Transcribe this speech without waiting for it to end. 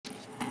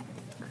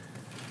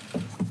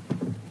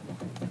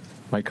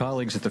My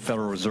colleagues at the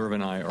Federal Reserve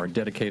and I are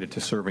dedicated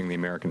to serving the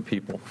American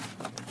people.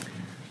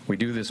 We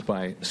do this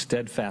by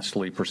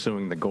steadfastly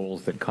pursuing the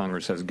goals that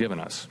Congress has given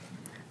us: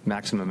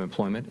 maximum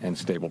employment and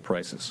stable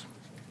prices.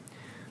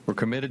 We're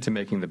committed to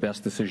making the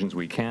best decisions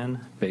we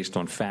can based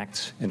on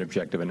facts and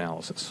objective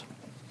analysis.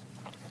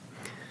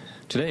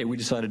 Today, we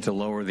decided to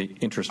lower the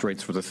interest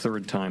rates for the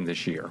third time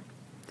this year.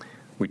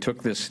 We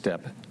took this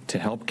step to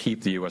help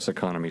keep the U.S.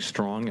 economy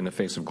strong in the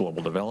face of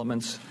global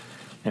developments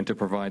and to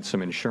provide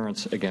some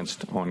insurance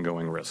against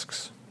ongoing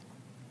risks.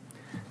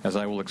 As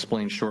I will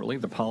explain shortly,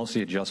 the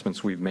policy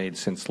adjustments we've made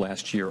since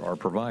last year are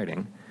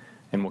providing,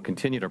 and will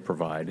continue to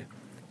provide,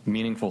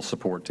 meaningful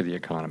support to the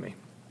economy.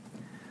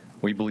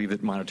 We believe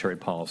that monetary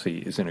policy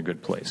is in a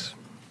good place.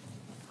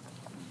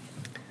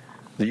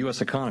 The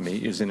U.S.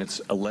 economy is in its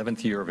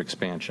 11th year of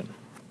expansion,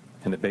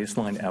 and the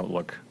baseline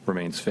outlook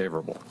remains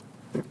favorable.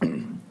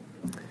 The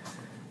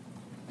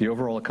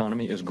overall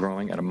economy is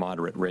growing at a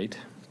moderate rate.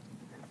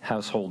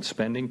 Household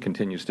spending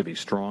continues to be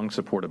strong,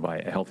 supported by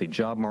a healthy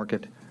job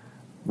market,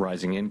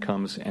 rising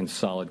incomes, and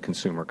solid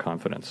consumer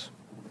confidence.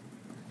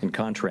 In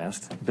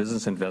contrast,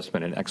 business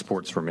investment and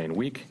exports remain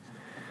weak,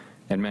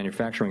 and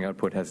manufacturing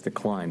output has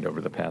declined over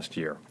the past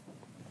year.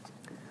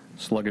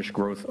 Sluggish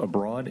growth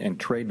abroad and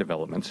trade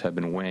developments have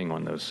been weighing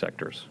on those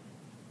sectors.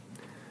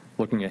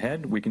 Looking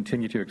ahead, we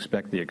continue to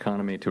expect the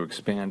economy to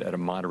expand at a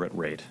moderate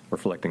rate,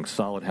 reflecting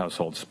solid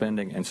household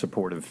spending and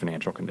supportive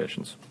financial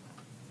conditions.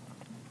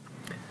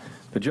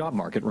 The job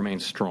market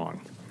remains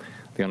strong.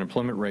 The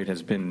unemployment rate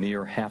has been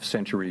near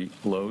half-century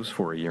lows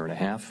for a year and a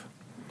half.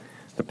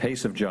 The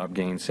pace of job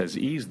gains has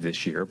eased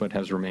this year, but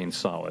has remained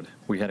solid.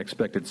 We had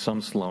expected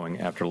some slowing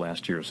after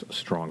last year's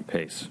strong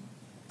pace.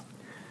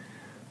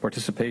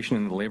 Participation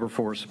in the labor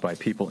force by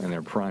people in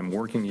their prime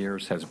working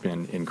years has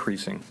been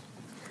increasing,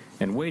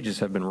 and wages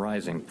have been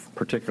rising,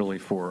 particularly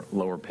for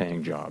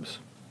lower-paying jobs.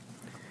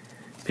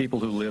 People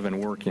who live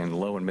and work in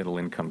low- and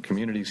middle-income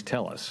communities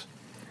tell us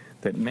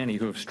that many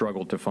who have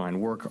struggled to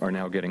find work are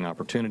now getting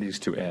opportunities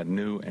to add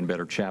new and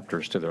better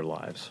chapters to their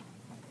lives.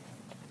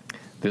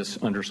 This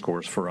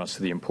underscores for us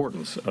the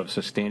importance of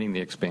sustaining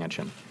the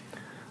expansion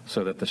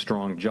so that the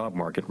strong job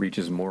market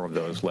reaches more of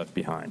those left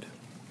behind.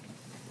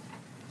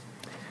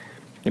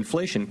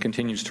 Inflation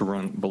continues to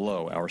run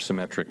below our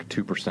symmetric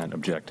 2%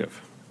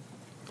 objective.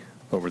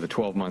 Over the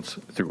 12 months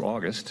through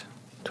August,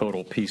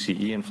 total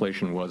PCE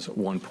inflation was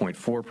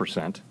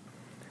 1.4%,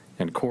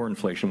 and core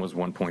inflation was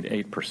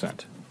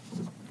 1.8%.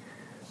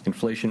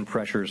 Inflation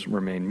pressures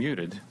remain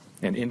muted,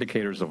 and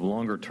indicators of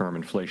longer-term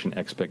inflation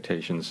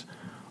expectations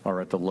are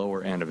at the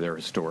lower end of their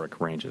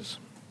historic ranges.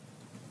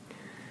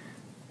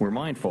 We're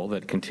mindful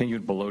that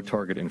continued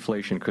below-target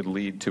inflation could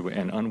lead to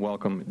an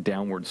unwelcome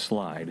downward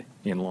slide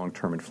in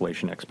long-term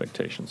inflation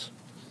expectations.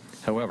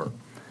 However,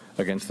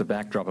 against the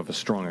backdrop of a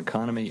strong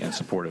economy and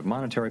supportive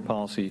monetary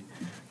policy,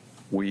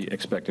 we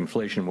expect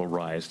inflation will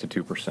rise to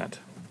 2%.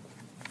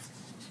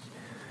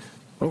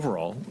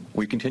 Overall,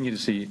 we continue to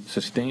see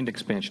sustained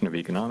expansion of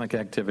economic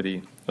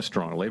activity, a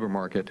strong labor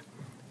market,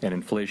 and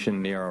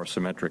inflation near our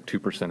symmetric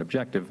 2%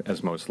 objective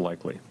as most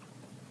likely.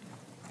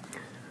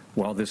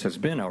 While this has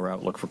been our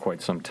outlook for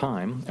quite some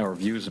time, our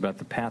views about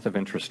the path of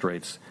interest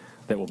rates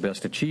that will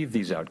best achieve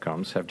these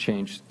outcomes have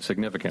changed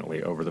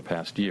significantly over the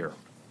past year.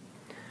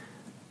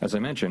 As I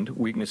mentioned,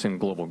 weakness in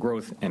global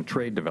growth and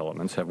trade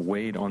developments have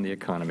weighed on the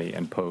economy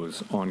and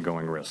pose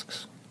ongoing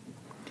risks.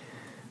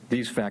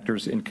 These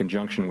factors, in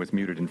conjunction with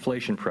muted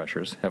inflation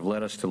pressures, have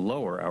led us to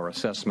lower our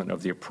assessment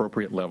of the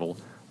appropriate level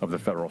of the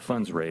federal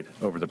funds rate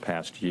over the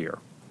past year.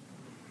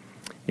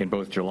 In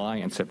both July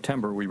and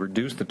September, we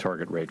reduced the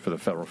target rate for the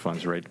federal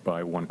funds rate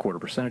by 1/4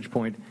 percentage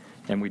point,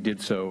 and we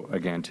did so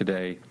again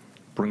today,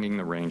 bringing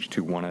the range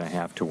to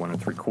 1.5 to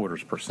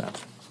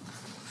 1.75%.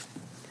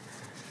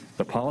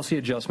 The policy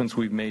adjustments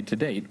we've made to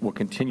date will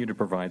continue to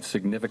provide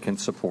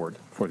significant support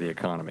for the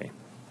economy.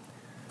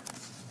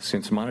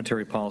 Since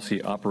monetary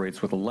policy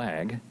operates with a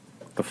lag,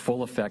 the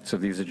full effects of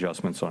these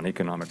adjustments on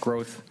economic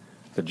growth,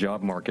 the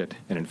job market,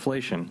 and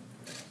inflation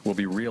will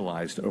be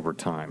realized over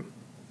time.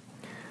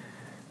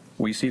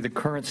 We see the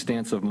current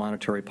stance of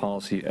monetary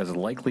policy as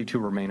likely to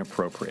remain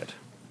appropriate,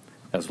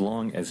 as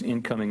long as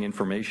incoming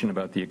information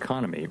about the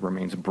economy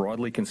remains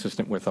broadly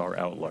consistent with our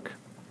outlook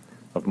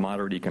of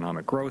moderate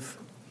economic growth,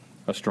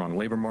 a strong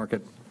labor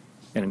market,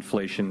 and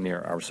inflation near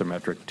our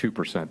symmetric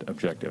 2%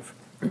 objective.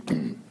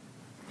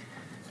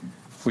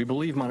 We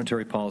believe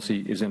monetary policy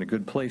is in a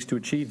good place to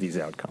achieve these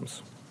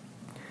outcomes.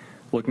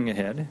 Looking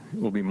ahead,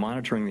 we'll be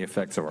monitoring the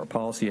effects of our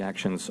policy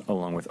actions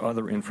along with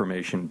other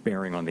information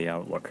bearing on the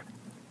outlook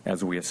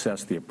as we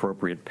assess the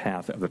appropriate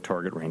path of the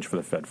target range for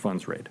the Fed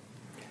funds rate.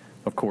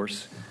 Of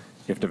course,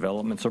 if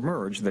developments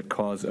emerge that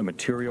cause a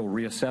material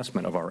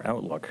reassessment of our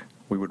outlook,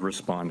 we would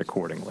respond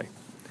accordingly.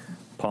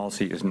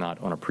 Policy is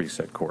not on a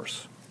preset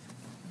course.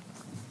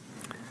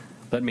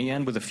 Let me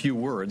end with a few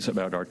words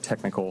about our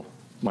technical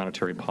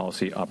monetary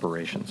policy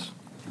operations.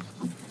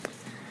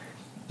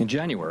 In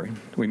January,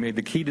 we made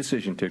the key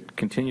decision to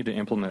continue to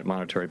implement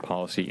monetary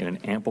policy in an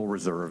ample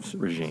reserves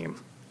regime.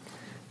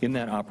 In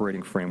that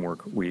operating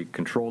framework, we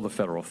control the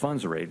federal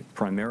funds rate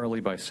primarily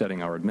by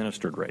setting our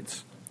administered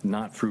rates,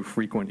 not through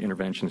frequent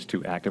interventions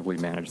to actively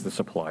manage the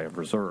supply of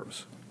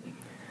reserves.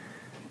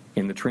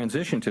 In the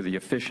transition to the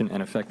efficient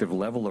and effective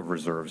level of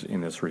reserves in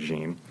this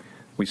regime,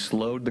 we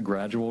slowed the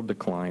gradual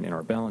decline in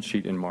our balance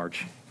sheet in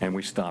March, and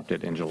we stopped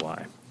it in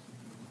July.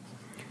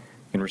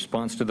 In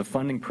response to the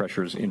funding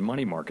pressures in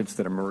money markets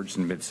that emerged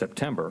in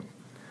mid-September,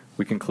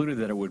 we concluded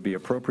that it would be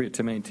appropriate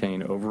to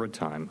maintain over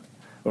time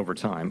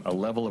a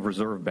level of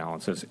reserve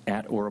balances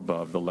at or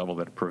above the level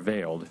that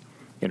prevailed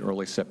in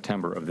early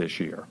September of this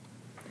year.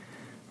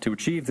 To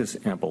achieve this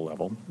ample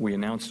level, we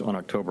announced on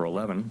October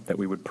 11 that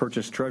we would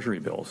purchase Treasury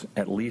bills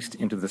at least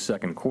into the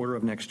second quarter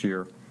of next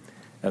year,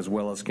 as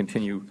well as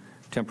continue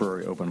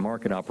temporary open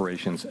market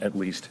operations at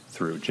least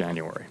through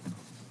January.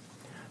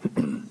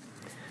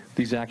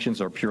 These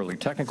actions are purely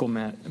technical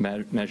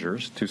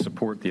measures to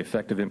support the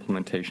effective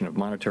implementation of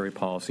monetary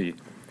policy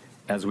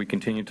as we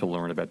continue to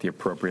learn about the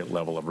appropriate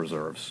level of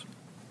reserves.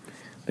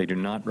 They do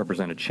not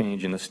represent a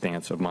change in the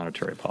stance of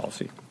monetary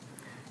policy.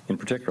 In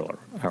particular,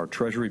 our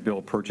Treasury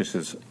bill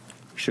purchases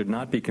should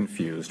not be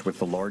confused with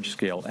the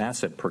large-scale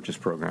asset purchase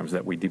programs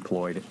that we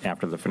deployed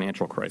after the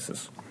financial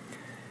crisis.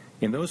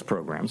 In those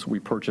programs, we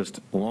purchased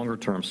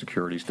longer-term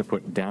securities to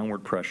put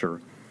downward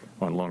pressure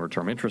on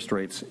longer-term interest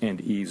rates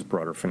and ease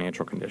broader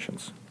financial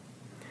conditions.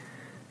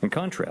 In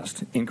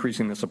contrast,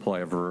 increasing the supply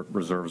of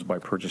reserves by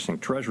purchasing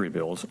Treasury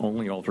bills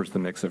only alters the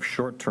mix of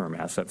short-term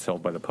assets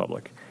held by the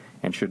public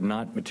and should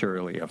not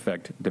materially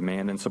affect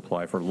demand and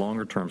supply for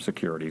longer-term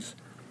securities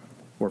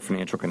or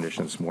financial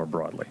conditions more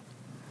broadly.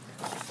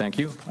 Thank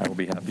you. I will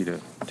be happy to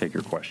take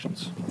your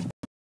questions.